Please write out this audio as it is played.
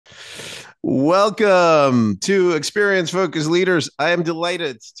Welcome to Experience Focused Leaders. I am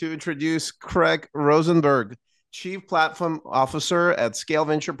delighted to introduce Craig Rosenberg, Chief Platform Officer at Scale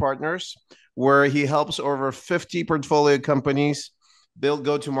Venture Partners, where he helps over 50 portfolio companies build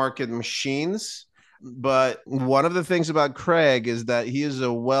go-to-market machines. But one of the things about Craig is that he is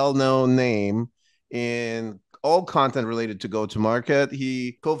a well-known name in all content related to go-to-market.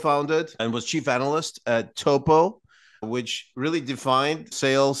 He co-founded and was chief analyst at Topo, which really defined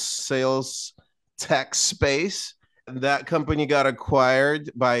sales tech space. And that company got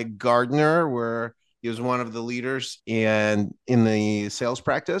acquired by Gardner, where he was one of the leaders in the sales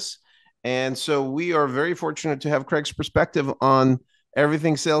practice. And so we are very fortunate to have Craig's perspective on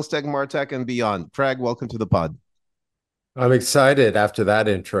everything sales tech, martech, and beyond. Craig, welcome to the pod. I'm excited after that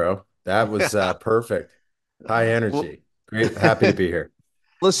intro. That was perfect. High Well, energy. Great. Happy to be here.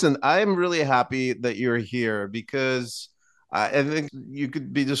 listen, I'm really happy that you're here because I think you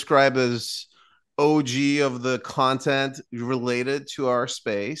could be described as OG of the content related to our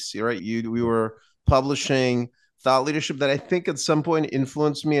space. You're right. We were publishing thought leadership that I think at some point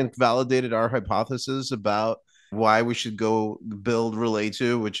influenced me and validated our hypothesis about why we should go build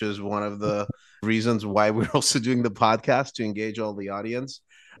Relayto, which is one of the reasons why we're also doing the podcast to engage all the audience.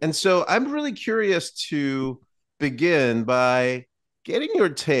 And so I'm really curious to begin by getting your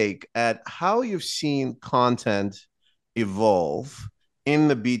take at how you've seen content evolve in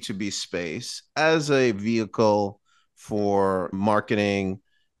the B2B space as a vehicle for marketing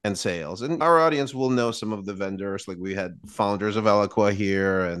and sales. And our audience will know some of the vendors, like we had founders of Eloqua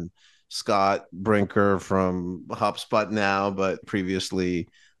here and Scott Brinker from HubSpot now, but previously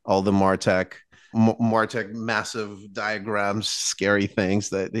all the Martech massive diagrams, scary things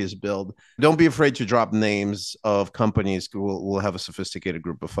that he's built. Don't be afraid to drop names of companies. We'll have a sophisticated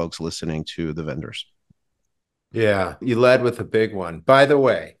group of folks listening to the vendors. Yeah, you led with a big one. By the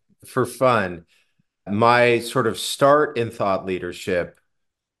way, for fun, my sort of start in thought leadership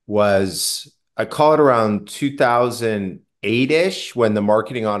was, I call it around 2008-ish when the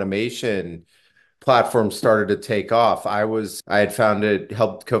marketing automation platform started to take off. I had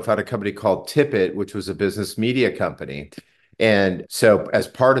helped co-found a company called Tippet, which was a business media company. And so as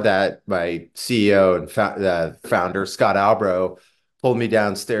part of that, my CEO and founder, Scott Albro, pulled me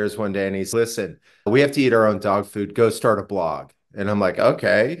downstairs one day and he's, listen, we have to eat our own dog food. Go start a blog. And I'm like,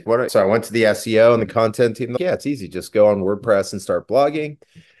 okay. So I went to the SEO and the content team. Like, yeah, it's easy. Just go on WordPress and start blogging.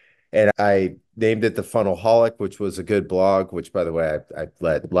 And I named it the Funnelholic, which was a good blog, which, by the way, I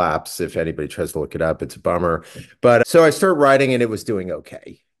let lapse. If anybody tries to look it up, it's a bummer. But so I started writing and it was doing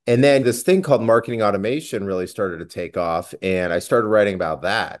okay. And then this thing called marketing automation really started to take off. And I started writing about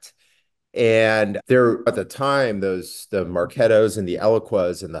that. And there at the time, the Marketos and the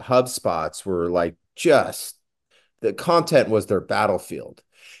Eloquas and the HubSpots were like just the content was their battlefield.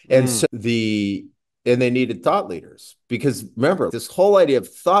 And Mm. so and they needed thought leaders because remember, this whole idea of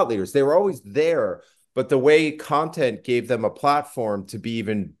thought leaders, they were always there, but the way content gave them a platform to be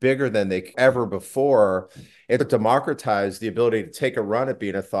even bigger than they ever before, it democratized the ability to take a run at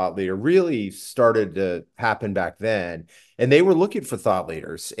being a thought leader really started to happen back then. And they were looking for thought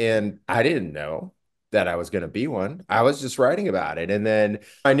leaders. And I didn't know that I was going to be one. I was just writing about it. And then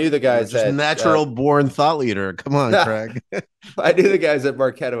I knew the You're guys just at natural born thought leader. Come on, Craig. I knew the guys at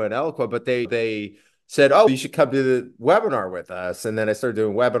Marketo and Eloqua, but they said, "Oh, you should come to the webinar with us." And then I started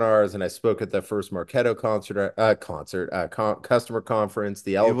doing webinars, and I spoke at the first Marketo customer conference,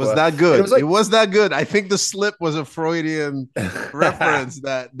 the It was Eloqua, that and it good. was It like, was that good. I think the slip was a Freudian reference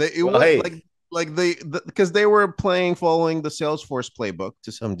that it well, was hey, like because they were playing following the Salesforce playbook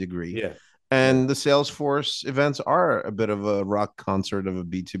to some degree. yeah, yeah, And the Salesforce events are a bit of a rock concert of a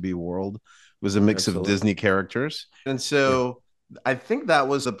B2B world. It was a mix of absolutely, Disney characters. And yeah. so I think that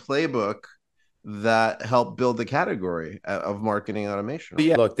was a playbook that helped build the category of marketing automation. But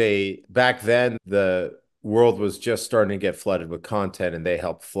yeah, look, they back then the world was just starting to get flooded with content and they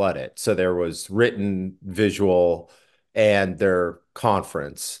helped flood it. So there was written, visual, and their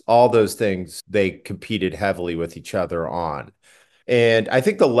conference. All those things they competed heavily with each other on. And I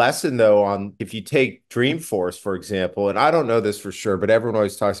think the lesson, though, on if you take Dreamforce, for example, and I don't know this for sure, but everyone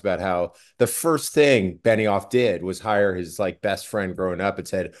always talks about how the first thing Benioff did was hire his like best friend growing up and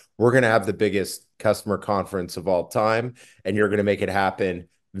said, "We're going to have the biggest customer conference of all time, and you're going to make it happen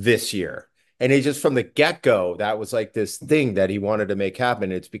this year." And he just from the get-go, that was like this thing that he wanted to make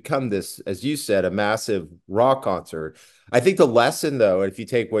happen. It's become this, as you said, a massive rock concert. I think the lesson, though, if you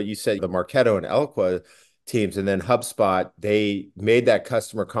take what you said, the Marketo and Eloqua teams. And then HubSpot, they made that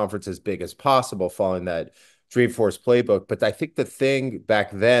customer conference as big as possible following that Dreamforce playbook. But I think the thing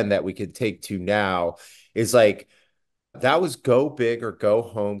back then that we could take to now is like That was go big or go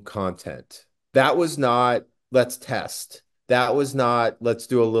home content. That was not let's test. That was not let's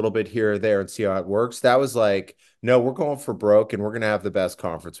do a little bit here or there and see how it works. That was like, no, we're going for broke and we're going to have the best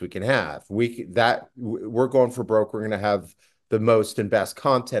conference we can have. We're going for broke. We're going to have the most and best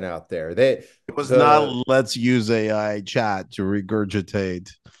content out there. It was The not let's use AI chat to regurgitate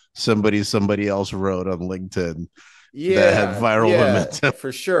somebody else wrote on LinkedIn that had Yeah, viral yeah, momentum.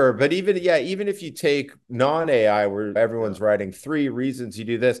 for sure. But even if you take non-AI where Yeah. everyone's writing 3 reasons you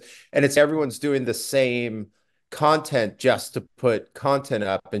do this, and it's everyone's doing the same content just to put content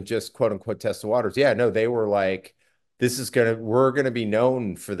up and just quote unquote test the waters. Yeah, no, they were like, we're gonna be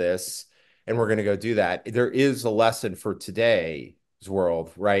known for this, and we're gonna go do that. There is a lesson for today's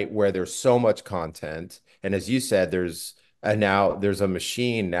world, right? Where there's so much content, and as you said, there's a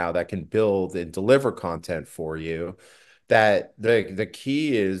machine now that can build and deliver content for you that the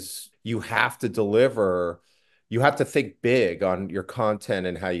key is you have to think big on your content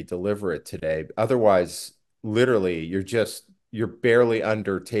and how you deliver it today. Otherwise, literally, you're barely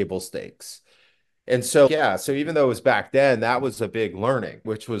under table stakes. And so, yeah, so even though it was back then, that was a big learning,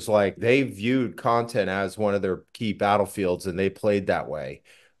 which was like they viewed content as one of their key battlefields and they played that way,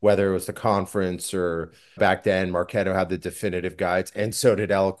 whether it was the conference or back then, Marketo had the definitive guides and so did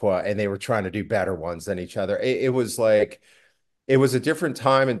Eloqua, and they were trying to do better ones than each other. It was like, it was a different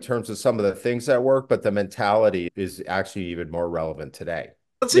time in terms of some of the things that work, but the mentality is actually even more relevant today.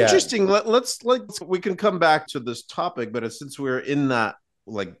 That's Yeah. interesting. Let's like we can come back to this topic, but since we're in that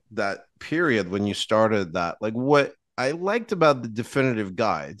like that period when you started that, like what I liked about the definitive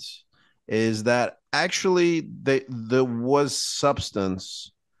guides is that actually there was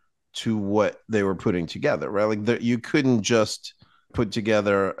substance to what they were putting together, right? Like you couldn't just put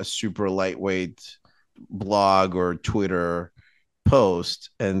together a super lightweight blog or Twitter post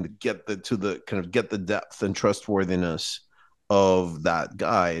and get the to the kind of get the depth and trustworthiness of that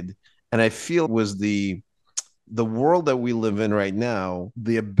guide. And I feel was the world that we live in right now,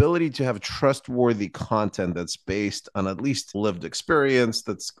 the ability to have trustworthy content that's based on at least lived experience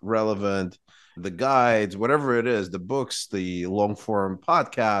that's relevant, the guides, whatever it is, the books, the long form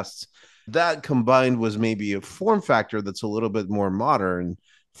podcasts, that combined was maybe a form factor that's a little bit more modern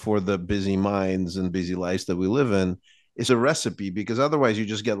for the busy minds and busy lives that we live in. Is a recipe because otherwise you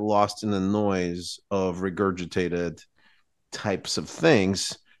just get lost in the noise of regurgitated types of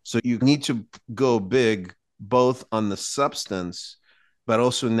things. So you need to go big both on the substance, but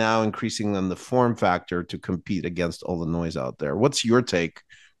also now increasing on the form factor to compete against all the noise out there. What's your take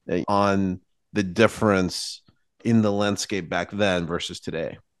on the difference in the landscape back then versus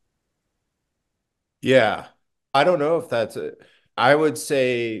today? Yeah. I don't know if I would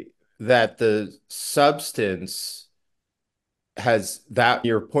say that the substance has that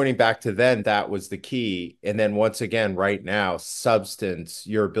you're pointing back to then, that was the key. And then once again, right now, substance,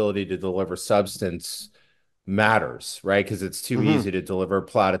 your ability to deliver substance matters, right? Because it's too Mm-hmm. easy to deliver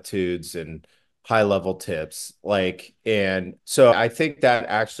platitudes and high level tips. And so I think that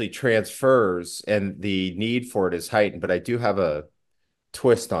actually transfers and the need for it is heightened. But I do have a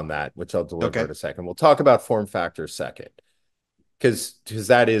twist on that, which I'll deliver Okay. in a second. We'll talk about form factor second, because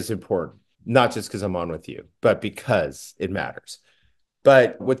that is important, not just because I'm on with you, but because it matters.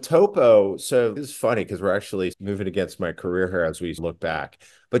 But with Topo, so this is funny because we're actually moving against my career here as we look back.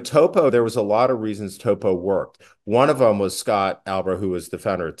 But Topo, there was a lot of reasons Topo worked. One of them was Scott Albro, who was the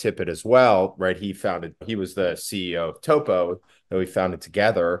founder of Tippett as well, right? He was the CEO of Topo, that we founded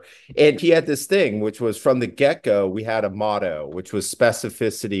together. And he had this thing, which was from the get-go, we had a motto, which was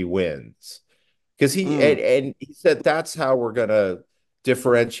specificity wins. Because Mm. and he said that's how we're gonna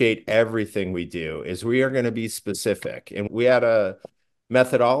differentiate everything we do is we are going to be specific. And we had a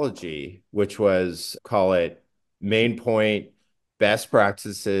methodology, which was call it main point, best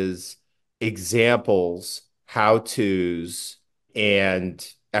practices, examples, how to's,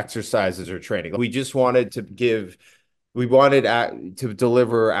 and exercises or training. We wanted to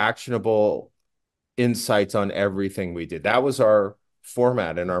deliver actionable insights on everything we did. That was our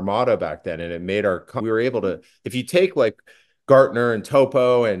format and our motto back then. And it made we were able to, if you take like Gartner and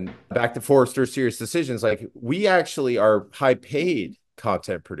Topo and back to Forrester Serious Decisions, like we actually are high paid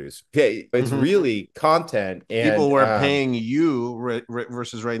content producers. Okay. It's Mm-hmm. really content. People And were paying you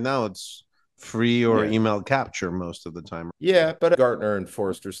versus right now it's free or yeah. email capture most of the time. Yeah, but Gartner and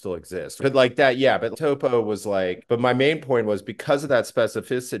Forrester still exist. But like that, yeah, but Topo was like, but my main point was because of that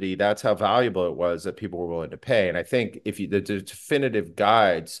specificity, that's how valuable it was that people were willing to pay. And I think if you the definitive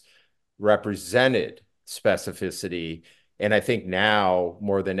guides represented specificity, and I think now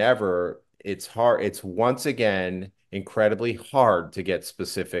more than ever, it's once again incredibly hard to get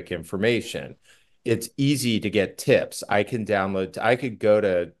specific information. it's easy to get tips. I could go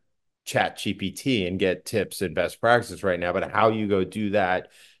to Chat GPT and get tips and best practices right now, but how you go do that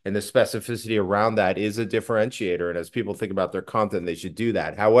and the specificity around that is a differentiator. And as people think about their content, they should do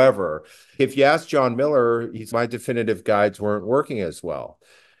that. However, if you ask John Miller, my definitive guides weren't working as well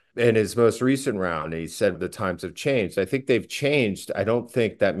in his most recent round. He said the times have changed. I think they've changed. I don't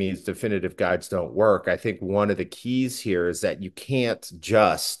think that means definitive guides don't work. I think one of the keys here is that you can't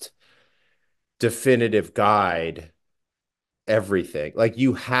just definitive guide everything. Like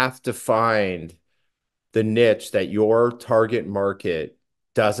you have to find the niche that your target market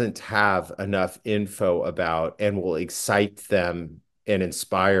doesn't have enough info about and will excite them and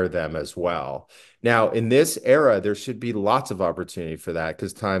inspire them as well. Now, in this era, there should be lots of opportunity for that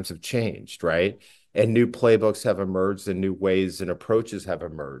because times have changed, right? And new playbooks have emerged and new ways and approaches have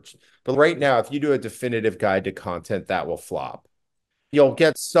emerged. But right now, if you do a definitive guide to content, that will flop. You'll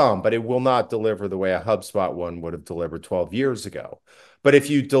get some, but it will not deliver the way a HubSpot one would have delivered 12 years ago. But if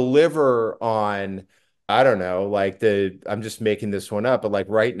you deliver on, I don't know, I'm just making this one up, but like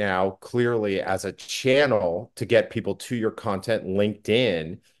right now, clearly as a channel to get people to your content,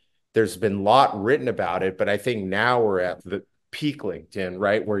 LinkedIn, there's been a lot written about it, but I think now we're at the peak LinkedIn,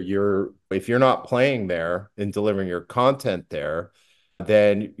 right? Where if you're not playing there and delivering your content there,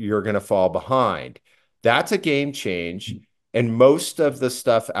 then you're going to fall behind. That's a game change. And most of the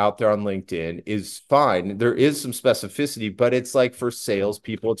stuff out there on LinkedIn is fine. There is some specificity, but it's like for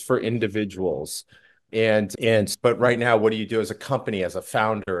salespeople, it's for individuals. But right now, what do you do as a company, as a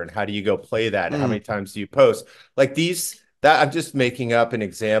founder, and how do you go play that? How many Mm, times do you post? Like that I'm just making up an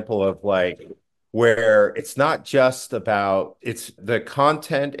example of like where it's not just about it's the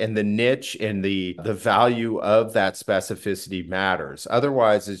content and the niche and the value of that specificity matters.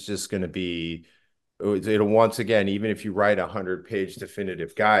 Otherwise, it's just going to be it'll once again, even if you write 100-page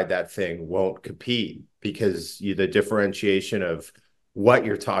definitive guide, that thing won't compete because the differentiation of what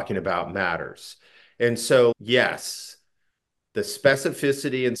you're talking about matters. And so, yes, the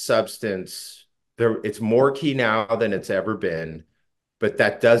specificity and substance, it's more key now than it's ever been. But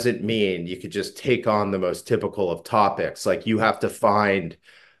that doesn't mean you could just take on the most typical of topics. Like you have to find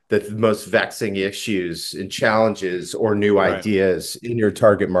the most vexing issues and challenges or new right. ideas in your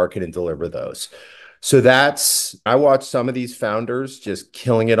target market and deliver those. I watched some of these founders just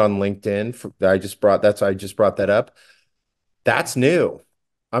killing it on LinkedIn. I just brought that up. That's new.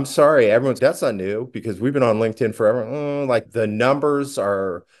 I'm sorry, that's not new because we've been on LinkedIn forever. Like the numbers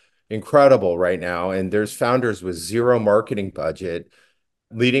are incredible right now. And there's founders with zero marketing budget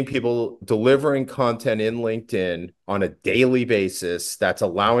leading people delivering content in LinkedIn on a daily basis that's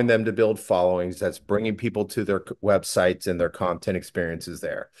allowing them to build followings, that's bringing people to their websites and their content experiences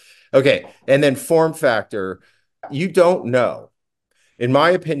there. Okay. And then form factor, you don't know. In my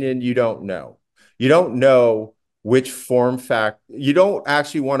opinion, you don't know. You don't know which form factor. You don't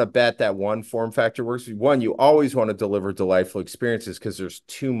actually want to bet that one form factor works. One, you always want to deliver delightful experiences because there's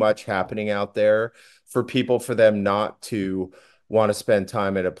too much happening out there for them not to want to spend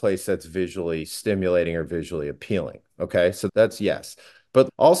time at a place that's visually stimulating or visually appealing. Okay. So that's yes. But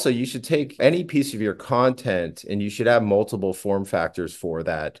also, you should take any piece of your content and you should have multiple form factors for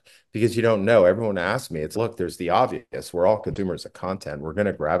that because you don't know. Everyone asks me, look, there's the obvious. We're all consumers of content. We're going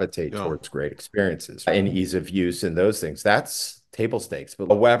to gravitate Yeah. towards great experiences and ease of use and those things. That's table stakes.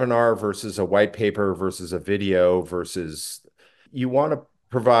 But a webinar versus a white paper versus a video versus you want to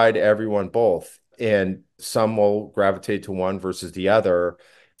provide everyone both. And some will gravitate to one versus the other.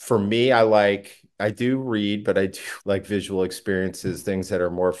 For me, I do read, but I do like visual experiences, things that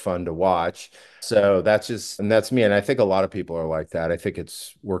are more fun to watch. So that's me. And I think a lot of people are like that. I think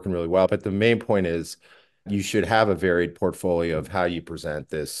it's working really well. But the main point is you should have a varied portfolio of how you present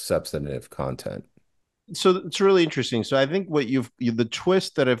this substantive content. So it's really interesting. So I think the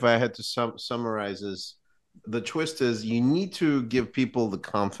twist that if I had to summarize is the twist is you need to give people the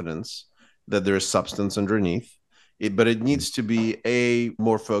confidence that there is substance underneath it, but it needs to be a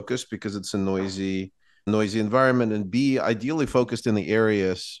more focused because it's a noisy environment, and B, ideally focused in the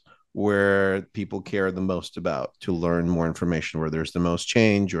areas where people care the most about to learn more information, where there's the most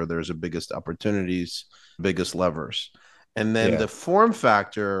change or there's the biggest opportunities, biggest levers. And then Yeah. the form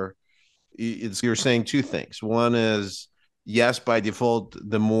factor, you're saying two things. One is yes, by default,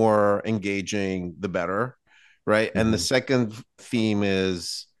 the more engaging, the better, right? And the Mhm. second theme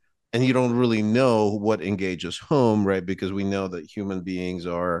is, and you don't really know what engages whom, right? Because we know that human beings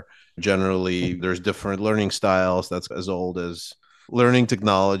are generally there's different learning styles that's as old as learning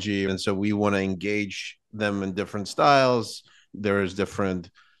technology, and so we want to engage them in different styles. There's different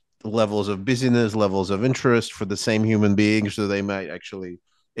levels of busyness, levels of interest for the same human being, so they might actually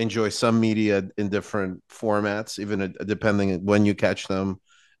enjoy some media in different formats, even depending on when you catch them,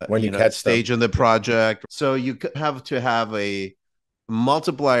 when you catch them. stage in the project. So you have to have a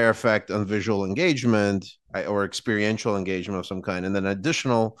multiplier effect on visual engagement or experiential engagement of some kind, and then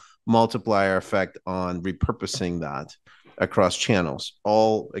additional multiplier effect on repurposing that across channels,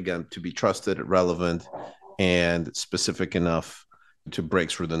 all again to be trusted, relevant, and specific enough to break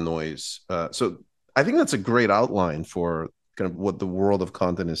through the noise. So I think that's a great outline for kind of what the world of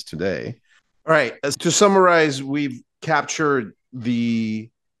content is today. All right, as to summarize, we've captured the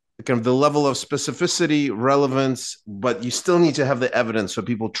kind of the level of specificity, relevance, but you still need to have the evidence so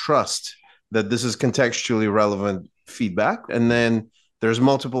people trust that this is contextually relevant feedback. And then there's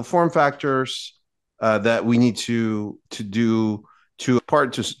multiple form factors that we need to do to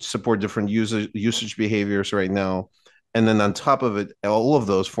part to support different usage behaviors right now. And then on top of it, all of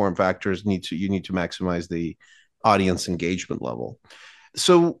those form factors you need to maximize the audience engagement level.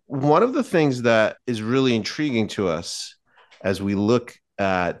 So one of the things that is really intriguing to us as we look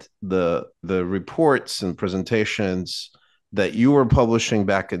at the reports and presentations that you were publishing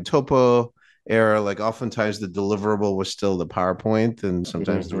back in Topo era, like oftentimes the deliverable was still the PowerPoint and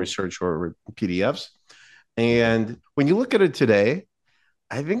sometimes the research or PDFs. And when you look at it today,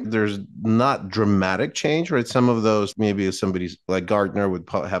 I think there's not dramatic change, right? Some of those, maybe somebody's like Gartner would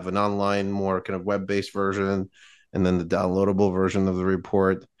have an online, more kind of web-based version, and then the downloadable version of the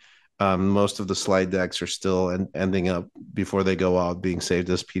report. Most of the slide decks are still ending up before they go out being saved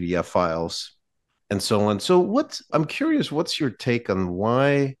as PDF files and so on. So I'm curious, what's your take on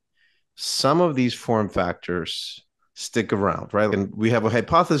why some of these form factors stick around, right? And we have a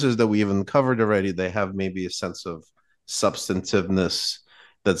hypothesis that we even covered already. They have maybe a sense of substantiveness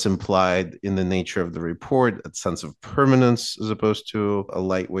that's implied in the nature of the report, a sense of permanence as opposed to a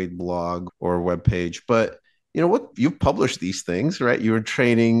lightweight blog or web page. But you know what? You've published these things, right? You're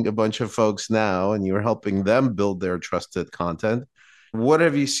training a bunch of folks now and you're helping them build their trusted content. What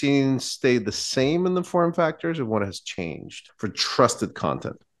have you seen stay the same in the form factors and what has changed for trusted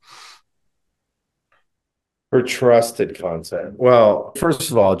content? For trusted content. Well, first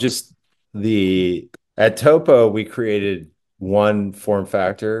of all, just the at Topo, we created one form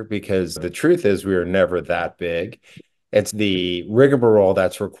factor because the truth is we were never that big. It's the rigmarole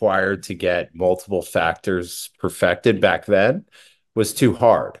that's required to get multiple factors perfected back then was too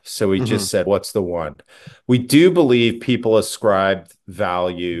hard. So we Mm-hmm. just said, what's the one? We do believe people ascribed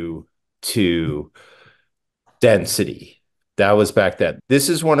value to density. That was back then. This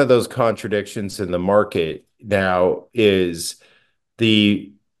is one of those contradictions in the market now is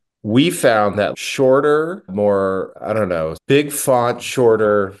the we found that shorter, more, I don't know, big font,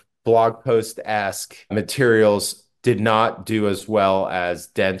 shorter blog post-esque materials did not do as well as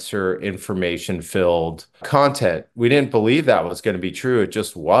denser information filled content. We didn't believe that was going to be true. It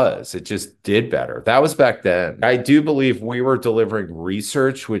just was. It just did better. That was back then. I do believe we were delivering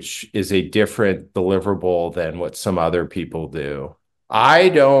research, which is a different deliverable than what some other people do. I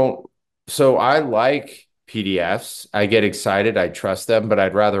don't, so I like PDFs. I get excited. I trust them, but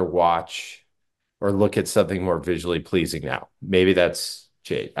I'd rather watch or look at something more visually pleasing now. Maybe that's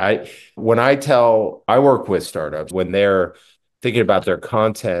Jade. I work with startups when they're thinking about their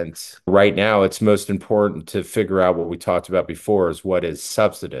content right now, it's most important to figure out what we talked about before is what is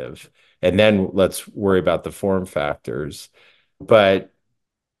substantive. And then let's worry about the form factors. But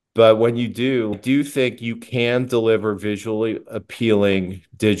when you do, I do think you can deliver visually appealing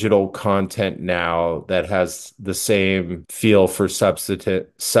digital content now that has the same feel for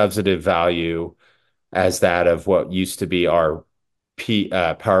substantive value as that of what used to be our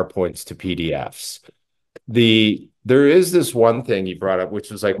PowerPoints to PDFs. There is this one thing you brought up,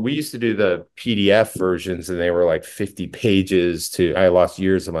 which was like we used to do the PDF versions and they were like 50 pages I lost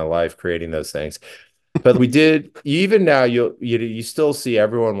years of my life creating those things. But we did, even now, you still see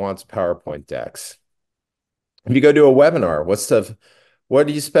everyone wants PowerPoint decks. If you go to a webinar, what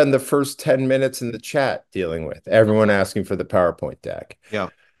do you spend the first 10 minutes in the chat dealing with? Everyone asking for the PowerPoint deck. Yeah.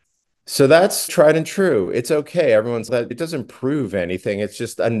 So that's tried and true. It's okay. It doesn't prove anything. It's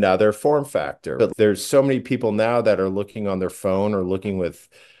just another form factor. But there's so many people now that are looking on their phone or looking with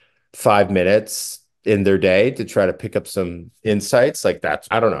 5 minutes in their day to try to pick up some insights like that.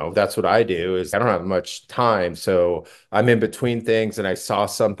 I don't know. That's what I do is I don't have much time. So I'm in between things and I saw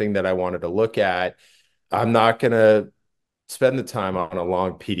something that I wanted to look at. I'm not going to spend the time on a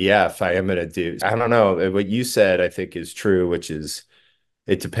long PDF. I am going to do, I don't know. What you said, I think is true, which is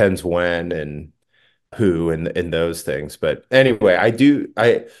it depends when and who and those things. But anyway,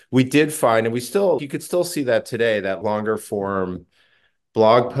 we did find, and you could still see that today, that longer form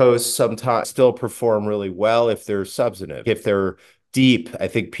blog posts sometimes still perform really well if they're substantive, if they're deep. I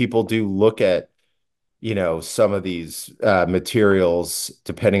think people do look at, some of these materials,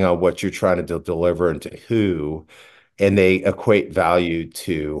 depending on what you're trying to deliver and to who, and they equate value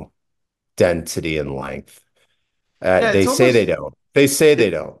to density and length. Yeah, They it's say they almost don't. They say they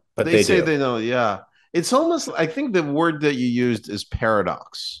it. don't, but They they say do. they know. Yeah, it's almost. I think the word that you used is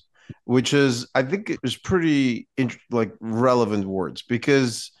paradox, which is I think is pretty like relevant words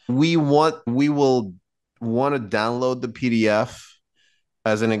because we will want to download the PDF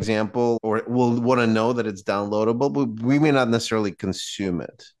as an example, or we'll want to know that it's downloadable, but we may not necessarily consume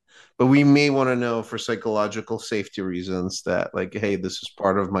it. But we may want to know for psychological safety reasons that, like, hey, this is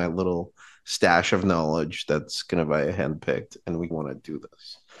part of my little stash of knowledge that's going to be handpicked, and we want to do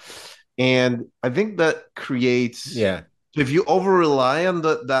this. And I think that creates, Yeah. if you over rely on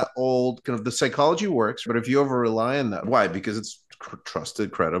that old kind of the psychology works, but if you over rely on that, why? Because it's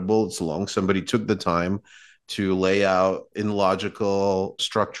trusted, credible, it's long. Somebody took the time to lay out in logical,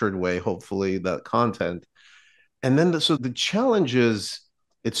 structured way, hopefully, that content. And then so the challenge is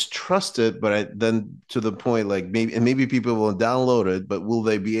it's trusted, but then to the point like maybe people will download it, but will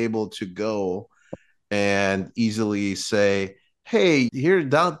they be able to go and easily say, hey, here,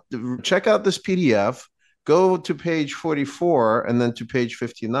 down, check out this PDF, go to page 44 and then to page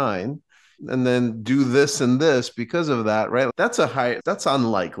 59, and then do this and this because of that, right? That's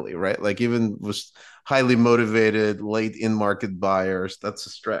unlikely, right? Like even with highly motivated, late in market buyers, that's a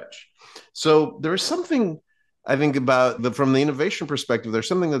stretch. So there's something I think about from the innovation perspective, there's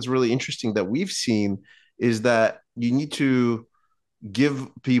something that's really interesting that we've seen is that you need to give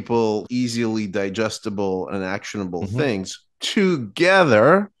people easily digestible and actionable Mhm. things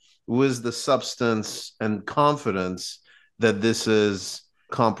together with the substance and confidence that this is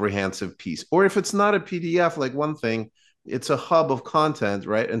a comprehensive piece. Or if it's not a PDF, like one thing, it's a hub of content,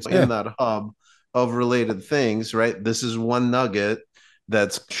 right? And so in Yeah. that hub of related things, right? This is one nugget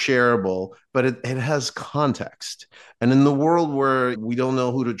that's shareable, but it has context. And in the world where we don't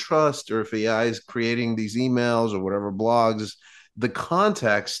know who to trust, or if AI is creating these emails or whatever blogs, the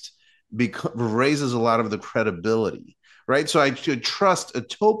context raises a lot of the credibility, right? So I should trust a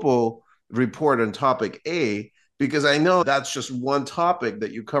topo report on topic A because I know that's just one topic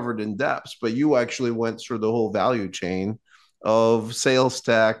that you covered in depth, but you actually went through the whole value chain of sales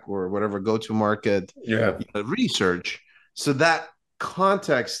tech or whatever go to market Yeah. research. So that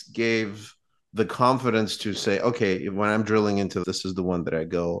context gave the confidence to say, okay, when I'm drilling into this is the one that I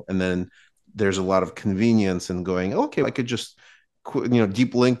go. And then there's a lot of convenience in going, okay, I could just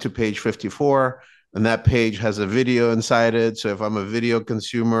deep link to page 54 and that page has a video inside it, so if I'm a video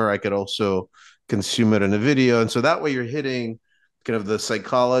consumer I could also consume it in a video, and so that way you're hitting kind of the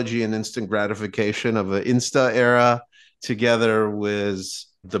psychology and instant gratification of the insta era together with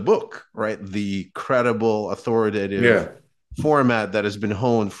the book, right? The credible authoritative Yeah. format that has been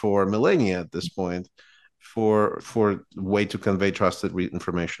honed for millennia at this point for way to convey trusted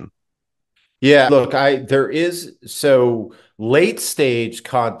information. Yeah, look, there is so late stage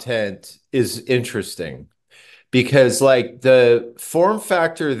content is interesting because like the form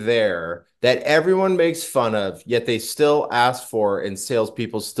factor there that everyone makes fun of, yet they still ask for and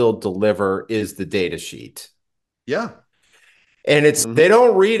salespeople still deliver is the data sheet. Yeah. And they Mm-hmm.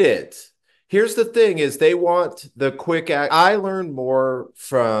 don't read it. Here's the thing is they want the quick act. I learn more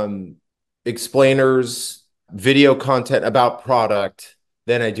from explainers, video content about product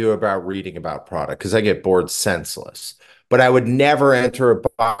than I do about reading about product because I get bored senseless. But I would never enter a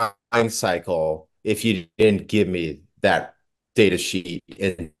buying cycle if you didn't give me that data sheet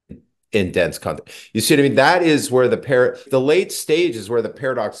in dense content. You see what I mean? That is where the late stage is where the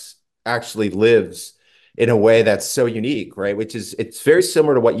paradox actually lives in a way that's so unique, right? Which is it's very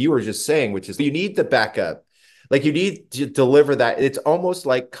similar to what you were just saying, which is you need the backup. Like you need to deliver that. It's almost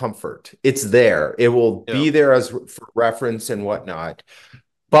like comfort. It's there. It will Yeah. be there as for reference and whatnot.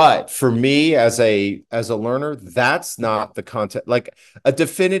 But for me as a learner, that's not the content. Like a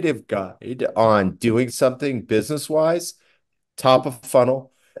definitive guide on doing something business wise, top of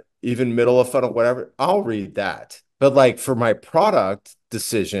funnel, even middle of funnel, whatever, I'll read that. But like for my product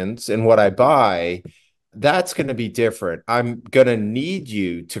decisions and what I buy, that's going to be different. I'm going to need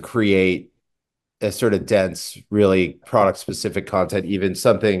you to create a sort of dense, really product specific content, even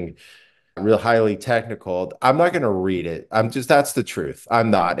something real highly technical. I'm not going to read it. That's the truth.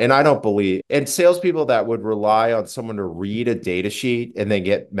 I'm not. And I don't believe, and salespeople that would rely on someone to read a data sheet and then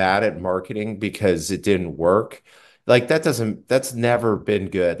get mad at marketing because it didn't work. Like that's never been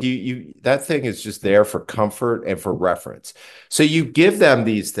good. That thing is just there for comfort and for reference. So you give them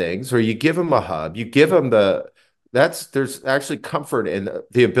these things, or you give them a hub, you give them there's actually comfort in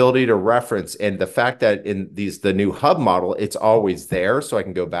the ability to reference and the fact that in the new hub model, it's always there, so I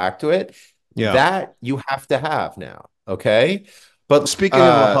can go back to it. Yeah. That you have to have now. Okay. But Speaking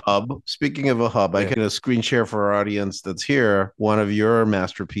of a hub, I yeah, can screen share for our audience that's here one of your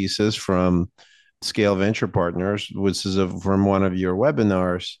masterpieces from Scale Venture Partners, which is from one of your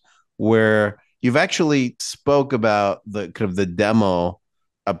webinars, where you've actually spoke about the kind of the demo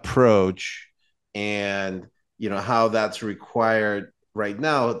approach and how that's required right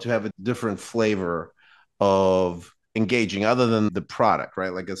now to have a different flavor of engaging other than the product,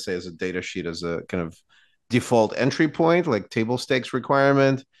 right? Like, let's say as a data sheet, as a kind of default entry point, like table stakes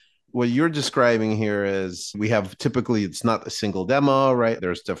requirement. What you're describing here is we have typically it's not a single demo, right?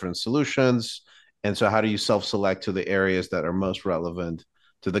 There's different solutions. And so, how do you self select to the areas that are most relevant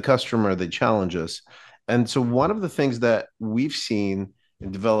to the customer, the challenges? And so, one of the things that we've seen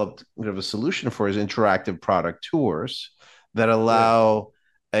and developed kind of a solution for is interactive product tours that yeah, allow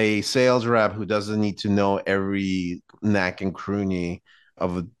a sales rep who doesn't need to know every knack and croony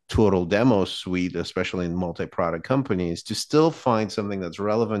of a total demo suite, especially in multi-product companies, to still find something that's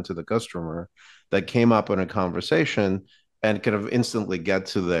relevant to the customer that came up in a conversation and kind of instantly get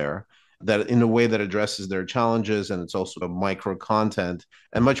to there that in a way that addresses their challenges, and it's also a micro content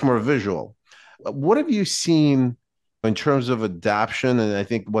and much more visual. What have you seen in terms of adoption? And I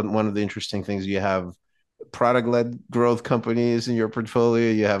think one of the interesting things, you have product-led growth companies in your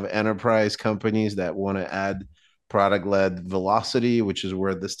portfolio. You have enterprise companies that want to add product-led velocity, which is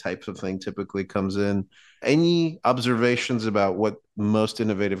where this type of thing typically comes in. Any observations about what most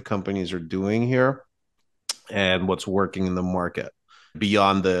innovative companies are doing here and what's working in the market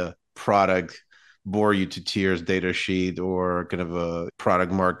beyond the product bore you to tears data sheet, or kind of a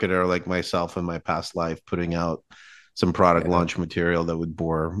product marketer like myself in my past life putting out some product yeah. launch material that would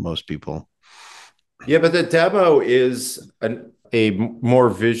bore most people? Yeah, but the demo is a more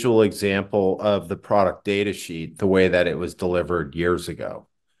visual example of the product data sheet, the way that it was delivered years ago.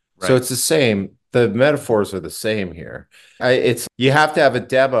 So Right. it's the same. The metaphors are the same here. It's you have to have a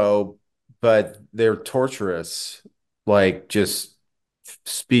demo, but they're torturous, like just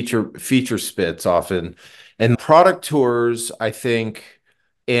feature spits often. And product tours, I think,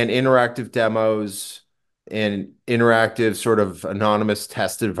 and interactive demos and interactive sort of anonymous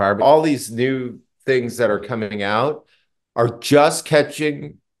tested environment, all these new things that are coming out are just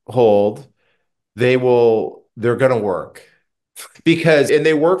catching hold. They're going to work and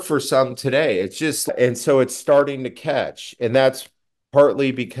they work for some today. It's just, and so it's starting to catch. And that's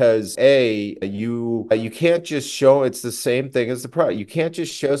partly because you can't just show it's the same thing as the product. You can't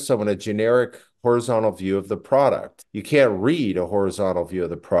just show someone a generic horizontal view of the product. You can't read a horizontal view of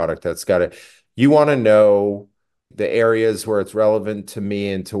the product. You want to know the areas where it's relevant to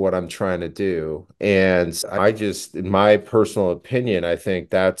me and to what I'm trying to do. And in my personal opinion, I think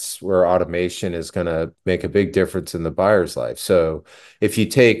that's where automation is going to make a big difference in the buyer's life. So if you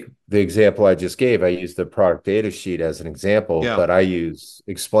take the example I just gave, I use the product data sheet as an example, Yeah. but I use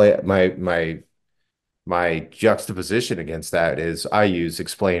explain my juxtaposition against that is I use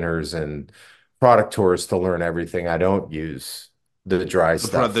explainers and product tours to learn everything. I don't use the dry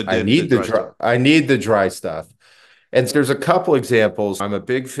stuff. The dry stuff. I need the dry stuff. And there's a couple examples. I'm a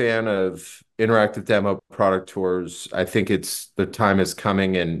big fan of interactive demo product tours. I think the time is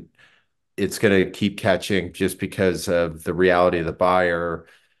coming and it's going to keep catching just because of the reality of the buyer,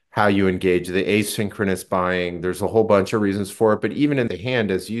 how you engage the asynchronous buying. There's a whole bunch of reasons for it. But even in the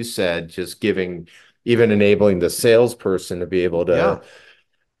hand, as you said, even enabling the salesperson to be able to Yeah.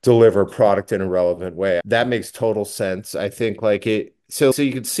 deliver product in a relevant way. That makes total sense. I think so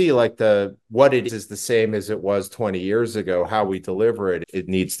you can see like what it is the same as it was 20 years ago. How we deliver it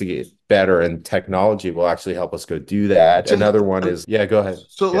needs to get better, and technology will actually help us go do that. So, Another one is, yeah, go ahead.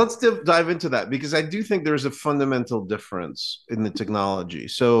 so Yeah. let's dive into that because I do think there's a fundamental difference in the technology.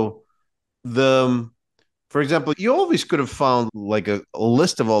 So the for example, you always could have found like a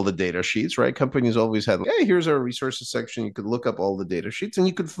list of all the data sheets, right? Companies always had, hey, here's our resources section. You could look up all the data sheets and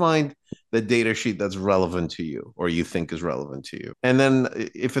you could find the data sheet that's relevant to you or you think is relevant to you. And then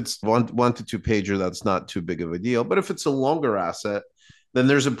if it's one to two pager, that's not too big of a deal. But if it's a longer asset, then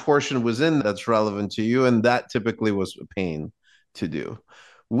there's a portion within that's relevant to you. And that typically was a pain to do.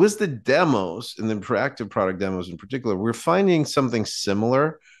 With the demos and the proactive product demos in particular, we're finding something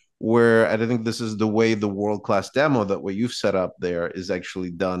similar where I think this is the way the world-class demo that what you've set up there is actually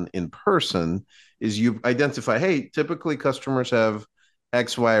done in person is you identify, hey, typically customers have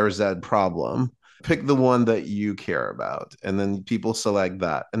X, Y, or Z problem. Pick the one that you care about. And then people select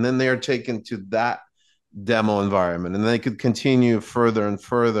that. And then they are taken to that demo environment. And they could continue further and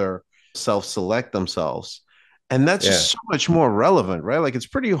further self-select themselves. And that's just Yeah. so much more relevant, right? Like it's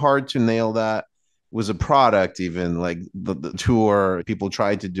pretty hard to nail that was a product, even like the tour. People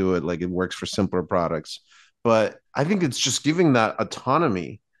tried to do it, like it works for simpler products. But I think it's just giving that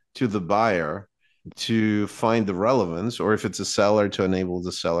autonomy to the buyer to find the relevance, or if it's a seller, to enable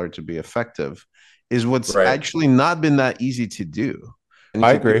the seller to be effective, is what's Right. actually not been that easy to do. And you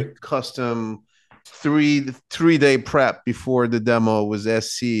I could do agree. a custom three day prep before the demo was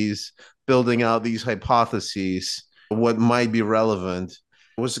SCs building out these hypotheses, what might be relevant.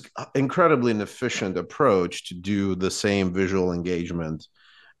 It was incredibly an efficient approach to do the same visual engagement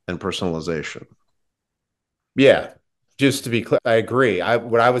and personalization. Yeah. Just to be clear, I agree.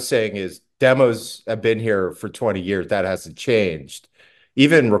 What I was saying is demos have been here for 20 years. That hasn't changed.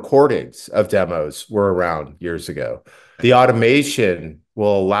 Even recordings of demos were around years ago. The automation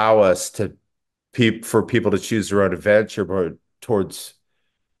will allow us to for people to choose their own adventure but towards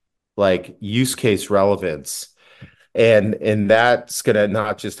like use case relevance. And that's going to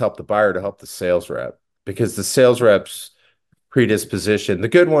not just help the buyer, to help the sales rep, because the sales reps predisposition, the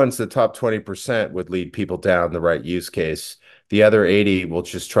good ones, the top 20% would lead people down the right use case. The other 80 will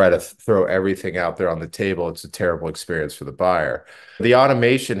just try to throw everything out there on the table. It's a terrible experience for the buyer. The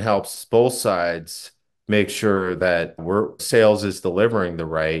automation helps both sides make sure that sales is delivering the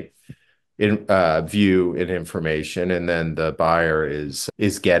right view and information, and then the buyer is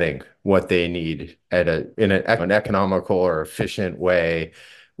getting what they need at an economical or efficient way,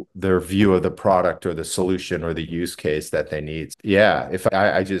 their view of the product or the solution or the use case that they need. Yeah, if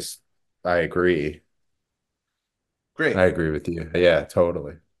I just I agree. I Great. agree with you. Yeah,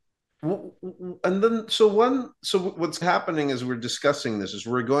 totally. And then, so what's happening is we're discussing this, is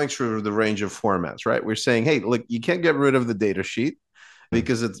we're going through the range of formats, right? We're saying, hey, look, you can't get rid of the data sheet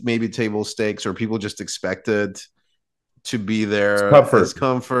because it's maybe table stakes or people just expect it to be It's there as comfort.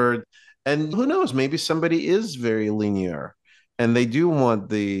 comfort. And who knows, maybe somebody is very linear and they do want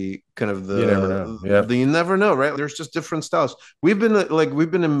the kind of You never know. the Yep. you never know, right? There's just different styles. We've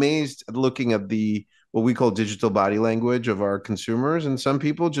been amazed at looking at the what we call digital body language of our consumers, and some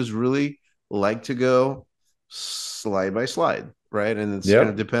people just really like to go slide by slide, right? And it's kind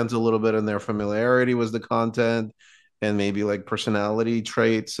of Yep. depends a little bit on their familiarity with the content and maybe like personality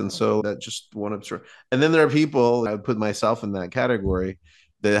traits, and so that just one observe. And then there are people, I would put myself in that category,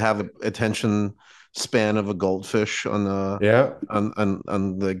 that have an attention span of a goldfish on the Yeah.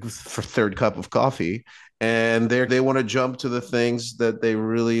 on the for third cup of coffee, and they want to jump to the things that they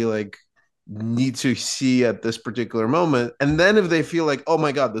really like need to see at this particular moment. And then if they feel like, oh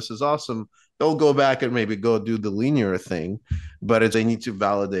my god, this is awesome, they'll go back and maybe go do the linear thing, but it's they need to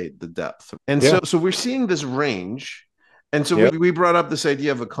validate the depth. And Yeah. so we're seeing this range. And so Yep. we brought up this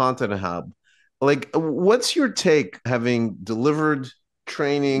idea of a content hub. Like, what's your take, having delivered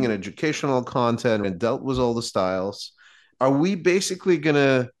training and educational content and dealt with all the styles? Are we basically going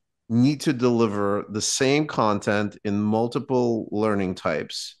to need to deliver the same content in multiple learning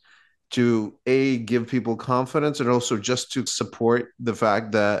types to give people confidence, and also just to support the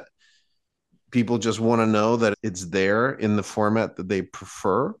fact that people just want to know that it's there in the format that they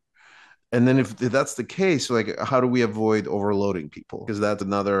prefer? And then if that's the case, like how do we avoid overloading people? Because that's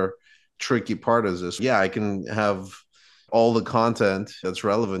another tricky part of this. Yeah, I can have all the content that's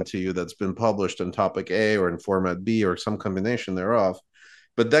relevant to you that's been published in topic A or in format B or some combination thereof,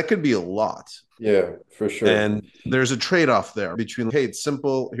 but that could be a lot. Yeah, for sure. And there's a trade-off there between, hey, it's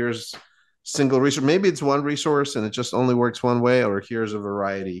simple, here's single resource, maybe it's one resource and it just only works one way, or here's a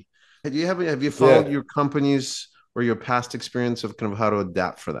variety. Have you found Yeah. your companies or your past experience of kind of how to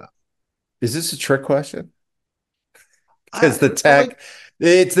adapt for that? Is this a trick question? I Because like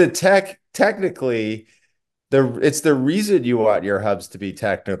it's the tech technically it's the reason you want your hubs to be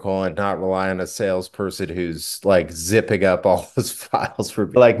technical and not rely on a salesperson who's like zipping up all those files for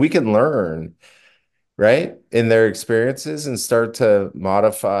like we can learn, right, in their experiences and start to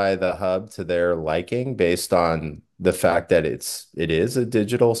modify the hub to their liking based on the fact that it is a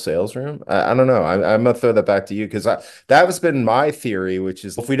digital sales room. I don't know. I'm gonna throw that back to you because that has been my theory, which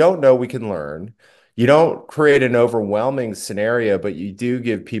is if we don't know, we can learn. You don't create an overwhelming scenario, but you do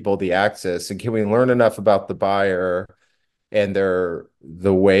give people the access. And can we learn enough about the buyer and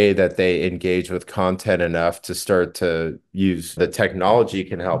the way that they engage with content enough to start to use the technology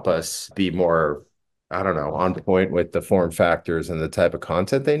can help us be more, I don't know, on point with the form factors and the type of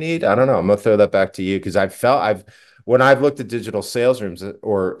content they need. I don't know. I'm gonna throw that back to you because I've when I've looked at digital sales rooms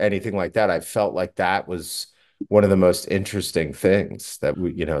or anything like that, I felt like that was one of the most interesting things that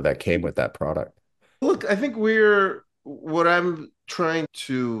that came with that product. Look, I think what I'm trying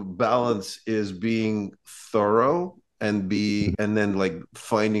to balance is being thorough and B, and then like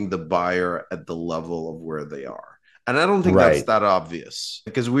finding the buyer at the level of where they are. And I don't think that's Right. that obvious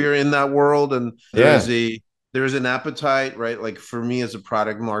because we're in that world and Yeah. there's an appetite, right? Like for me as a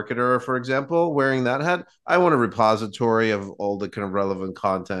product marketer, for example, wearing that hat, I want a repository of all the kind of relevant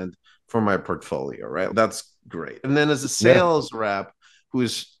content for my portfolio, right? That's great. And then as a Yeah. sales rep who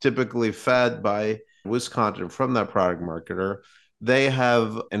is typically fed by with content from that product marketer, they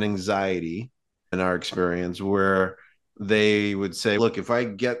have an anxiety in our experience where they would say, look, if I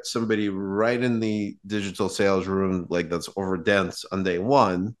get somebody right in the digital sales room, like that's over dense on day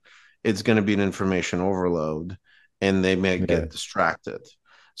one, it's going to be an information overload and they may Yeah. get distracted.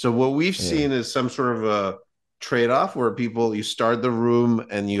 So, what we've Yeah. seen is some sort of a trade off where people, you start the room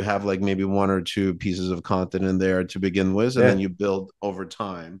and you have like maybe one or two pieces of content in there to begin with, and then Yeah. you build over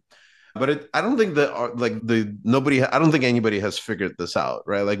time. But I don't think that like the nobody, I don't think anybody has figured this out,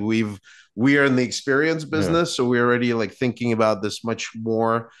 right? Like we are in the experience Yeah. business, so we're already like thinking about this much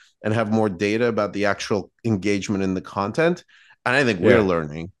more and have more data about the actual engagement in the content. And I think we're Yeah.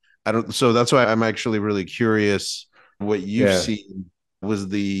 learning. I don't, so that's why I'm actually really curious what you've Yeah. seen was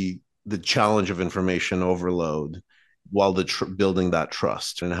the challenge of information overload while building that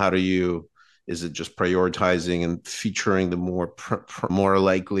trust, and how do you, is it just prioritizing and featuring the more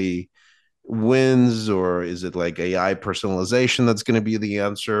likely wins, or is it like AI personalization that's going to be the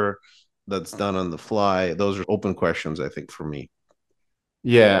answer that's done on the fly? Those are open questions, I think, for me.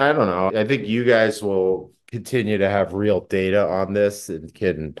 Yeah, I don't know. I think you guys will continue to have real data on this and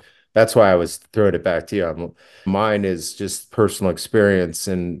can, that's why I was throwing it back to you. Mine is just personal experience.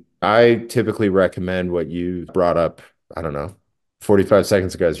 And I typically recommend what you brought up, I don't know, 45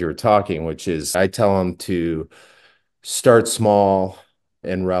 seconds ago as you were talking, which is I tell them to start small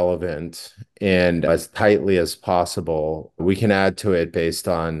and relevant and as tightly as possible. We can add to it based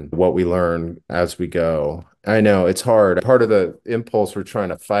on what we learn as we go. I know it's hard. Part of the impulse we're trying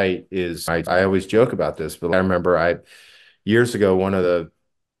to fight is I always joke about this, but I remember years ago, one of the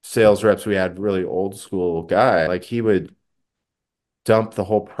sales reps we had, really old school guy, like he would dump the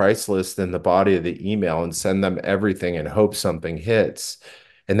whole price list in the body of the email and send them everything and hope something hits.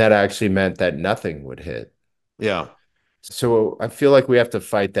 And that actually meant that nothing would hit. Yeah. So I feel like we have to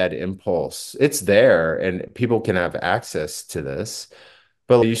fight that impulse. It's there and people can have access to this,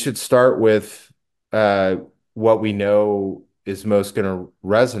 but you should start with uh, what we know is most going to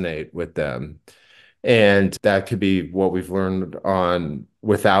resonate with them. And that could be what we've learned on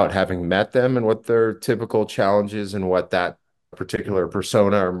without having met them and what their typical challenges and what that particular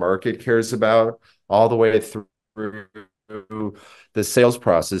persona or market cares about, all the way through the sales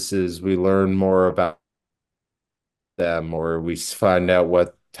processes. We learn more about them or we find out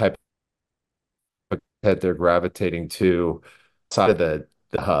what type of that they're gravitating to side of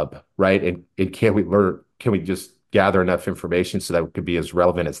the hub, right? And can we just gather enough information so that it could be as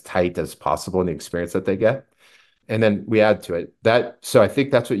relevant, as tight as possible in the experience that they get? And then we add to it. So I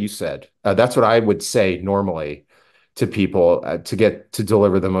think that's what you said. That's what I would say normally to people to get to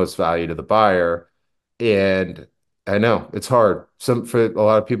deliver the most value to the buyer. And I know it's hard. For a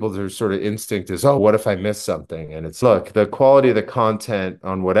lot of people, their sort of instinct is, oh, what if I miss something? And it's, look, the quality of the content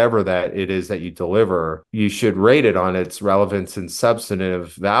on whatever that it is that you deliver, you should rate it on its relevance and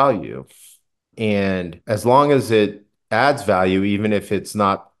substantive value. And as long as it adds value, even if it's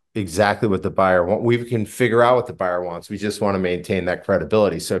not exactly what the buyer wants, we can figure out what the buyer wants. We just want to maintain that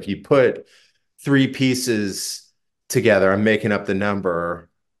credibility. So if you put three pieces together, I'm making up the number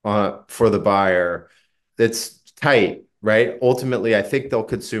for the buyer, that's tight, right? Ultimately, I think they'll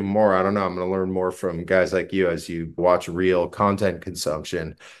consume more. I don't know. I'm going to learn more from guys like you as you watch real content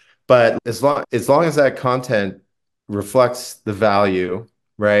consumption. But as long as that content reflects the value,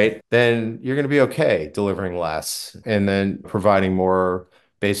 right, then you're going to be okay delivering less and then providing more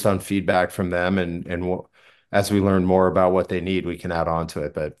based on feedback from them. And as we learn more about what they need, we can add on to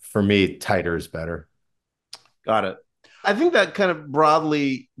it. But for me, tighter is better. Got it. I think that kind of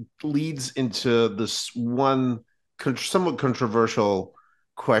broadly leads into this one somewhat controversial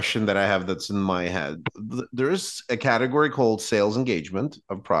question that I have that's in my head. There is a category called sales engagement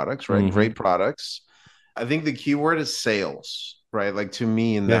of products, right? Hmm. Great products. I think the key word is sales, right? Like to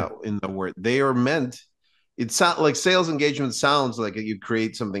me, Yeah. in the word, they are meant. It sounds like sales engagement sounds like you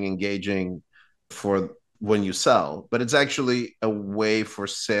create something engaging for when you sell, but it's actually a way for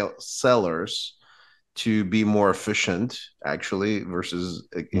sellers to be more efficient actually versus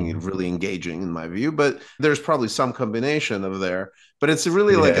Hmm. really engaging in my view, but there's probably some combination of there, but it's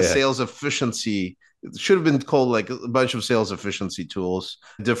really like Yeah. a Yeah. sales efficiency. It should have been called like a bunch of sales efficiency tools,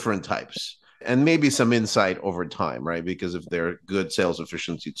 different types. and maybe some insight over time, right? Because if they're good sales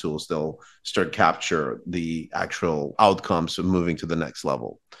efficiency tools, they'll start capture the actual outcomes of moving to the next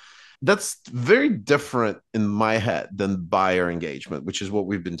level. That's very different in my head than buyer engagement, which is what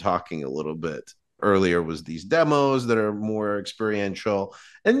we've been talking a little bit earlier, was these demos that are more experiential,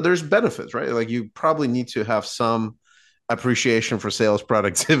 and there's benefits, right? Like you probably need to have some appreciation for sales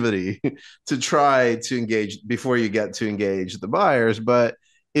productivity to try to engage before you get to engage the buyers. But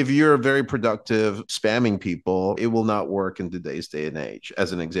if you're very productive spamming people, it will not work in today's day and age,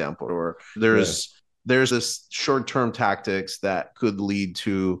 as an example. Or Yeah. there's this short-term tactics that could lead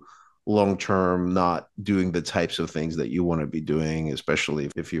to long-term not doing the types of things that you want to be doing, especially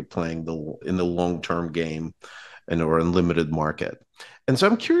if you're playing in the long-term game and or unlimited market. And so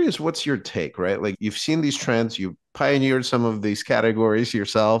I'm curious, what's your take, right? Like you've seen these trends, you pioneered some of these categories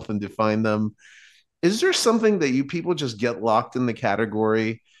yourself and defined them. Is there something that you people just get locked in the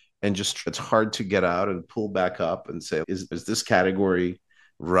category and just it's hard to get out and pull back up and say, is this category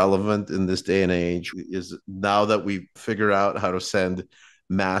relevant in this day and age? Is now that we figure out how to send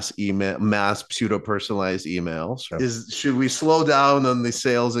mass pseudo personalized emails, is should we slow down on the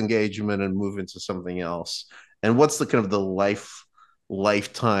sales engagement and move into something else? And what's the kind of the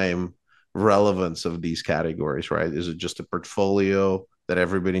lifetime relevance of these categories, right? Is it just a portfolio that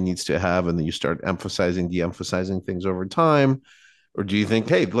everybody needs to have, and then you start emphasizing, de-emphasizing things over time? Or do you think,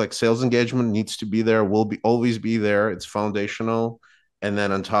 hey, like sales engagement needs to be there, will be always be there, it's foundational, and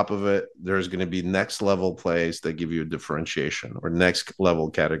then on top of it, there's going to be next level plays that give you a differentiation, or next level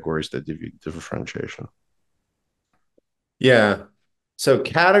categories that give you differentiation? Yeah. So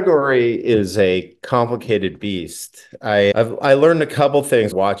category is a complicated beast. I learned a couple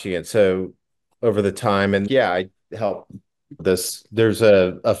things watching it. So over the time, and yeah, I help this. There's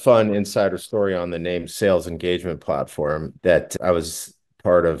a fun insider story on the name sales engagement platform that I was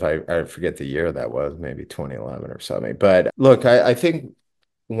part of. I forget the year that was, maybe 2011 or something. But look, I think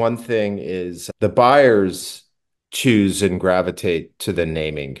one thing is the buyers choose and gravitate to the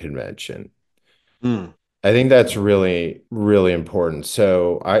naming convention. Mm, I think that's really, really important.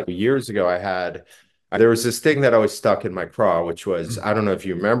 So years ago there was this thing that always stuck in my craw, which was, I don't know if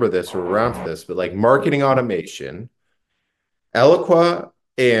you remember this or around for this, but like marketing automation, Eloqua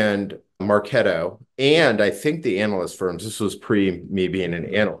and Marketo, and I think the analyst firms, this was pre me being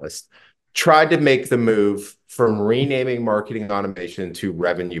an analyst, tried to make the move from renaming marketing automation to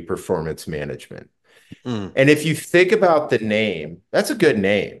revenue performance management. mm. And if you think about the name, that's a good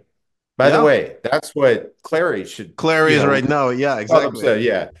name. By the Yeah, way, that's what Clary should, Clary is right now. Yeah, call exactly. themselves.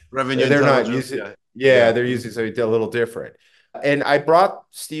 Yeah. Revenue They're not intelligence. using, Yeah, yeah, yeah. they're using something a little different. And I brought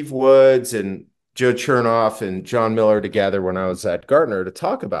Steve Woods and Joe Chernoff and John Miller together when I was at Gartner to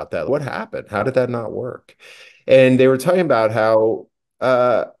talk about that. What happened? How did that not work? And they were talking about how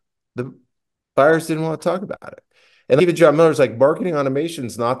uh, the buyers didn't want to talk about it. And even John Miller's like, marketing automation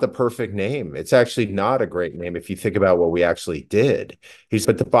is not the perfect name. It's actually not a great name if you think about what we actually did.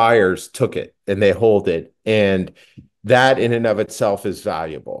 But the buyers took it and they hold it. And that in and of itself is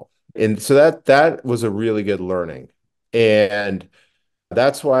valuable. And so that was a really good learning. And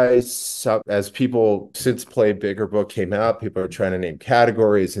that's why as people since Play Bigger book came out, people are trying to name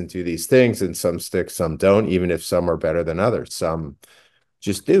categories and do these things, and some stick, some don't, even if some are better than others. Some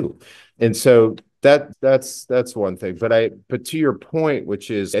just do. And so that's one thing. But to your point,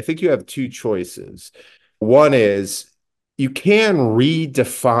 which is I think you have two choices. One is you can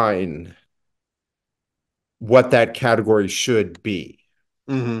redefine what that category should be.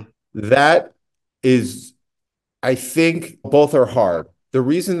 Mm-hmm. That is, I think both are hard. The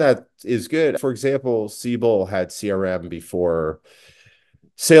reason that is good, for example, Siebel had CRM before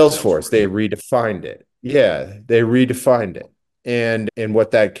Salesforce. Salesforce. They redefined it. Yeah, they redefined it and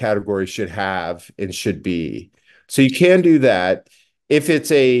what that category should have and should be. So you can do that. If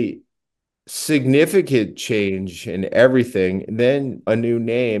it's a significant change in everything, then a new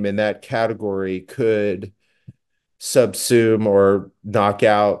name in that category could subsume or knock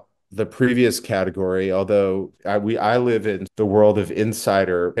out the previous category. Although I live in the world of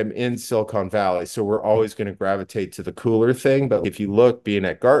insider. I'm in Silicon Valley, so we're always going to gravitate to the cooler thing. But if you look, being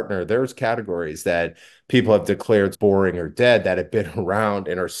at Gartner, there's categories that people have declared boring or dead that have been around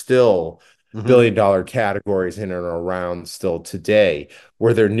and are still Mm-hmm. billion-dollar categories in and around still today.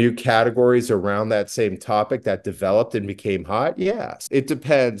 Were there new categories around that same topic that developed and became hot? Yes. It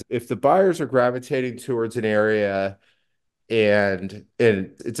depends. If the buyers are gravitating towards an area and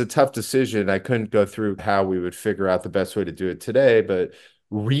it's a tough decision. I couldn't go through how we would figure out the best way to do it today, but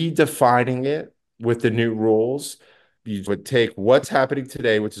redefining it with the new rules, you would take what's happening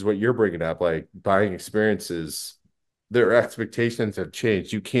today, which is what you're bringing up, like buying experiences their expectations have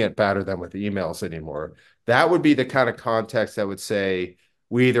changed. You can't batter them with emails anymore. That would be the kind of context that would say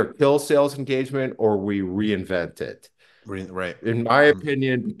we either kill sales engagement or we reinvent it. Right. In my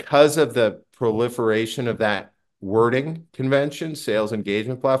opinion, because of the proliferation of that wording convention, sales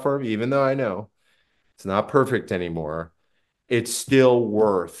engagement platform, even though I know it's not perfect anymore, it's still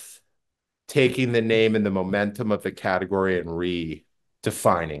worth taking the name and the momentum of the category and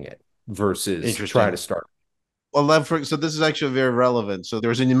redefining it versus trying to Interesting. start. Well, so this is actually very relevant. So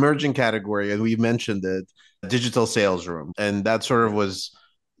there's an emerging category, and we mentioned it, digital sales room, and that sort of was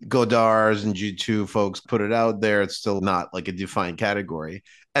Godard's and G2 folks put it out there. It's still not like a defined category.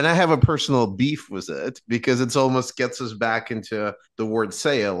 And I have a personal beef with it because it's almost gets us back into the word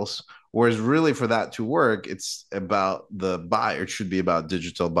sales. Whereas really for that to work, it's about the buyer. It should be about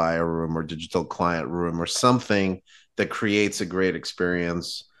digital buyer room or digital client room or something that creates a great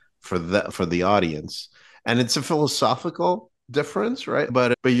experience for the audience. And it's a philosophical difference, right?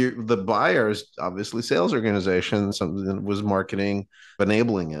 But the buyers obviously sales organization, something was marketing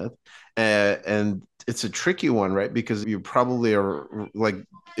enabling it. And it's a tricky one, right? Because you probably are like,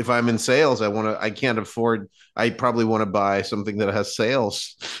 if I'm in sales, I can't afford, I probably want to buy something that has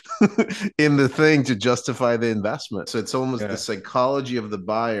sales in the thing to justify the investment. So it's almost the Yeah. psychology of the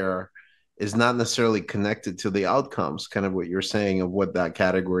buyer is not necessarily connected to the outcomes, kind of what you're saying of what that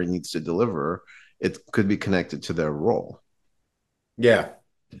category needs to deliver. It could be connected to their role. Yeah.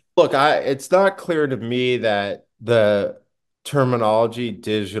 Look, it's not clear to me that the terminology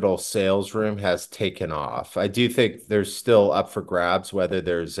digital sales room has taken off. I do think there's still up for grabs whether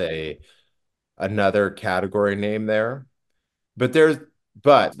there's a another category name there. But there's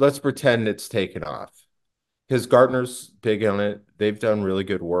but let's pretend it's taken off. Because Gartner's big on it. They've done really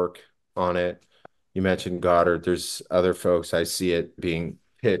good work on it. You mentioned Goddard. There's other folks. I see it being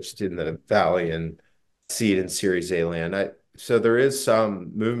pitched in the Valley and seed and Series A land. So there is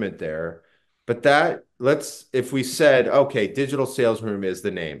some movement there. But if we said, okay, digital sales room is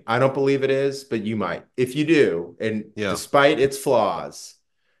the name. I don't believe it is, but you might. If you do, and Yeah. despite its flaws,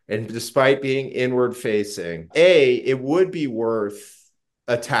 and despite being inward facing, it would be worth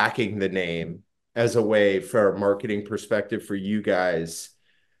attacking the name as a way for a marketing perspective for you guys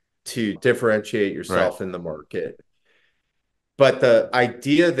to differentiate Right. yourself in the market. But the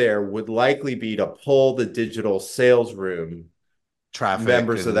idea there would likely be to pull the digital sales room Traffic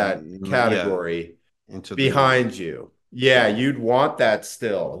members of and that yeah, category into the new. behind you. Yeah, you'd want that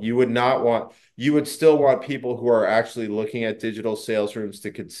still. You would still want people who are actually looking at digital sales rooms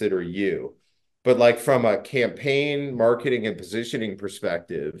to consider you. But like from a campaign, marketing, and positioning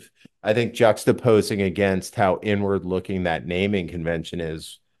perspective, I think juxtaposing against how inward looking that naming convention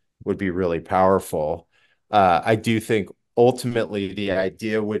is would be really powerful. I do think ultimately the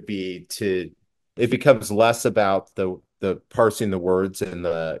idea would be it becomes less about the parsing the words in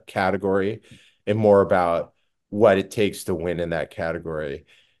the category and more about what it takes to win in that category.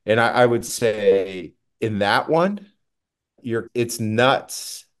 And I would say in that one, it's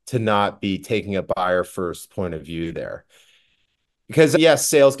nuts to not be taking a buyer first point of view there. Because yes,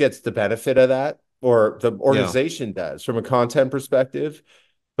 sales gets the benefit of that, or the Yeah. organization does from a content perspective,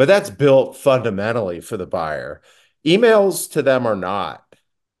 but that's built fundamentally for the buyer. Emails to them are not.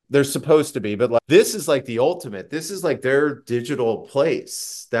 They're supposed to be, but like this is like the ultimate. This is like their digital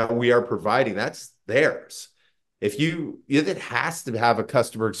place that we are providing. That's theirs. It has to have a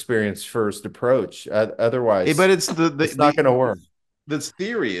customer experience first approach. Otherwise, But it's it's not going to work. this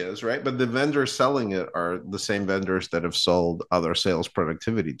theory is right, but the vendors selling it are the same vendors that have sold other sales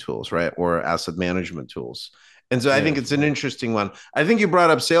productivity tools, right, or asset management tools. And so I Yeah, think it's an interesting one. I think you brought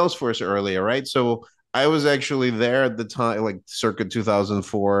up Salesforce earlier, right? So I was actually there at the time, like circa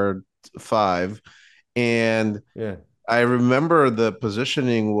 2004, 5, and yeah, I remember the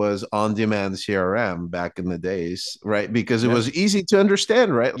positioning was on demand CRM back in the days, right? Because it yeah, was easy to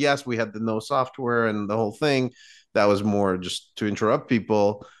understand, right? Yes, we had the no software and the whole thing. That was more just to interrupt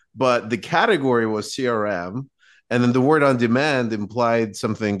people. But the category was CRM. And then the word on demand implied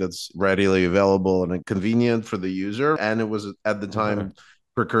something that's readily available and convenient for the user. And it was at the time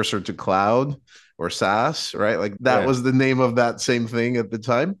precursor to cloud or SaaS, right? Like that yeah. was the name of that same thing at the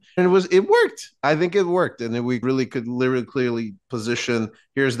time. And it worked. I think it worked. And then we really could literally clearly position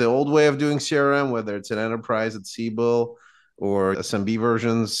here's the old way of doing CRM, whether it's an enterprise at Siebel or SMB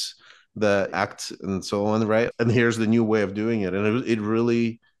versions, the Act and so on, right? And here's the new way of doing it. And it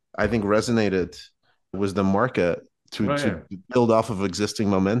really, I think, resonated with the market Oh to yeah, build off of existing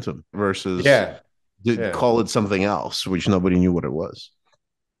momentum versus yeah, to yeah. call it something else, which nobody knew what it was.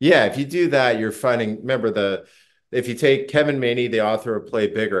 Yeah, if you do that, you're finding, remember if you take Kevin Maney, the author of Play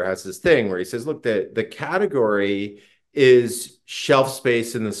Bigger, has this thing where he says, look, the category is shelf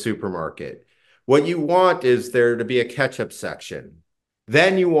space in the supermarket. What you want is there to be a ketchup section.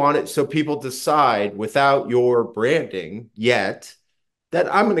 Then you want it so people decide without your branding yet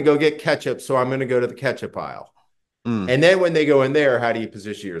that I'm going to go get ketchup, so I'm going to go to the ketchup aisle. Mm. And then when they go in there, how do you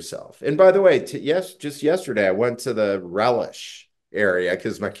position yourself? And by the way, yes, just yesterday I went to the relish area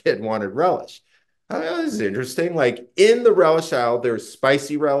because my kid wanted relish. Oh, this is interesting. Like in the relish aisle, there's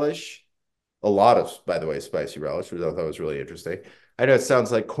spicy relish, a lot of, by the way, spicy relish, which I thought was really interesting. I know it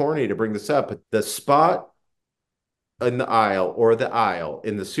sounds like corny to bring this up, but the spot in the aisle or the aisle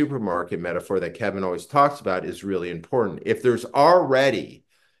in the supermarket metaphor that Kevin always talks about is really important. If there's already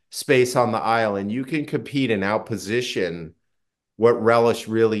space on the aisle and you can compete and outposition what relish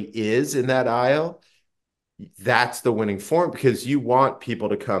really is in that aisle, that's the winning form because you want people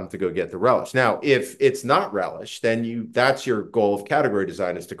to come to go get the relish. Now, if it's not relish, then that's your goal of category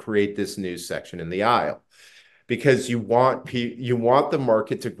design is to create this new section in the aisle because you want the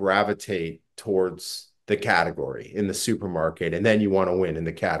market to gravitate towards the category in the supermarket and then you want to win in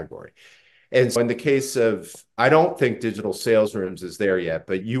the category. And so in the case of, I don't think digital sales rooms is there yet,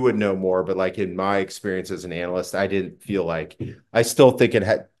 but you would know more. But like in my experience as an analyst, I didn't feel like, I still think it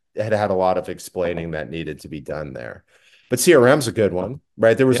had a lot of explaining that needed to be done there. But CRM's a good one,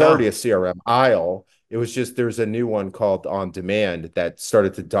 right? There was Yeah. already a CRM aisle. It was just there's a new one called On Demand that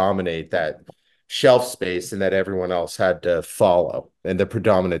started to dominate that shelf space and that everyone else had to follow. And the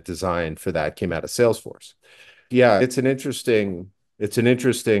predominant design for that came out of Salesforce. Yeah, it's an interesting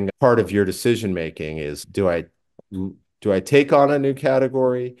part of your decision making is do I take on a new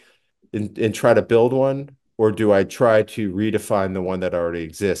category and try to build one, or do I try to redefine the one that already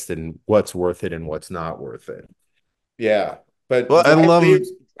exists and what's worth it and what's not worth it? Yeah. But Well, I love.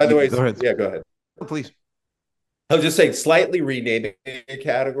 by the way, Go ahead, yeah, go ahead. please. I was just saying slightly renaming a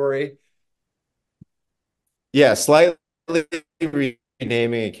category. Yeah, slightly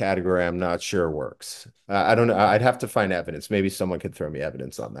renaming a category, I'm not sure works. I don't know. I'd have to find evidence. Maybe someone could throw me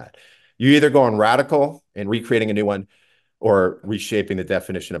evidence on that. You either go on radical and recreating a new one or reshaping the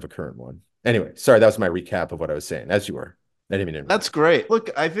definition of a current one. Anyway, sorry, that was my recap of what I was saying, as you were. I didn't mean to That's interrupt. great.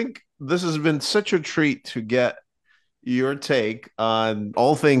 Look, I think this has been such a treat to get your take on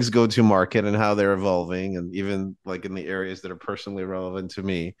all things go to market and how they're evolving, and even like in the areas that are personally relevant to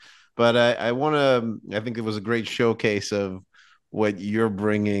me. But I want to, I think it was a great showcase of what you're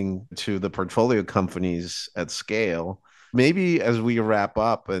bringing to the portfolio companies at scale. Maybe as we wrap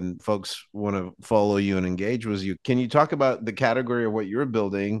up and folks want to follow you and engage with you, can you talk about the category of what you're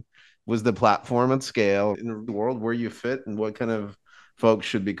building? Was the platform at scale in the world where you fit and what kind of folks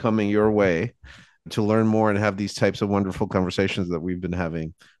should be coming your way to learn more and have these types of wonderful conversations that we've been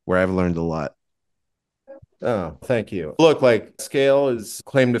having, where I've learned a lot. Oh, thank you. Look, like scale is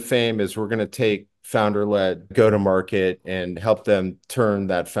claim to fame is we're going to take founder-led go-to-market and help them turn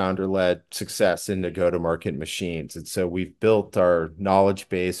that founder-led success into go-to-market machines. And so we've built our knowledge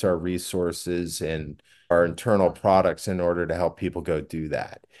base, our resources, and our internal products in order to help people go do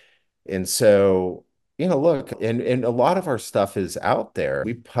that. And so, look, and a lot of our stuff is out there.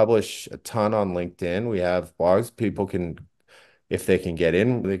 We publish a ton on LinkedIn. We have blogs. People can, if they can get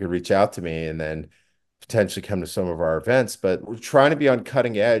in, they could reach out to me and then potentially come to some of our events, but we're trying to be on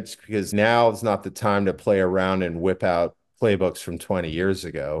cutting edge because now is not the time to play around and whip out playbooks from 20 years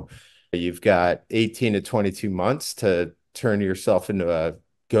ago. You've got 18 to 22 months to turn yourself into a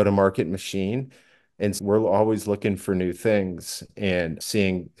go-to-market machine. And so we're always looking for new things and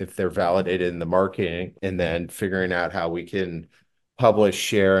seeing if they're validated in the marketing and then figuring out how we can publish,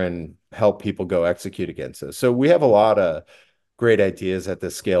 share, and help people go execute against this. So we have a lot of great ideas at the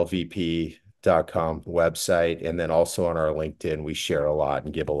scalevp.com website. And then also on our LinkedIn, we share a lot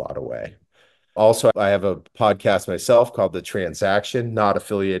and give a lot away. Also, I have a podcast myself called The Transaction, not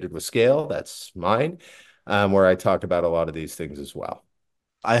affiliated with Scale. That's mine, where I talk about a lot of these things as well.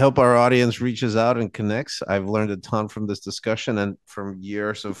 I hope our audience reaches out and connects. I've learned a ton from this discussion and from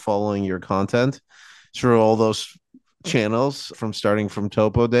years of following your content through all those channels from starting from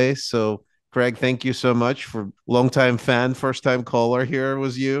Topo Days. So, Craig, thank you so much for longtime fan, first time caller here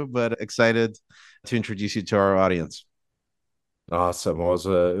was you, but excited to introduce you to our audience. Awesome. Well,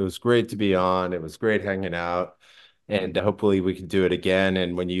 it was great to be on. It was great hanging out. And hopefully we can do it again.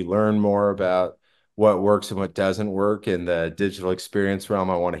 And when you learn more about what works and what doesn't work in the digital experience realm,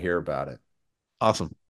 I want to hear about it. Awesome.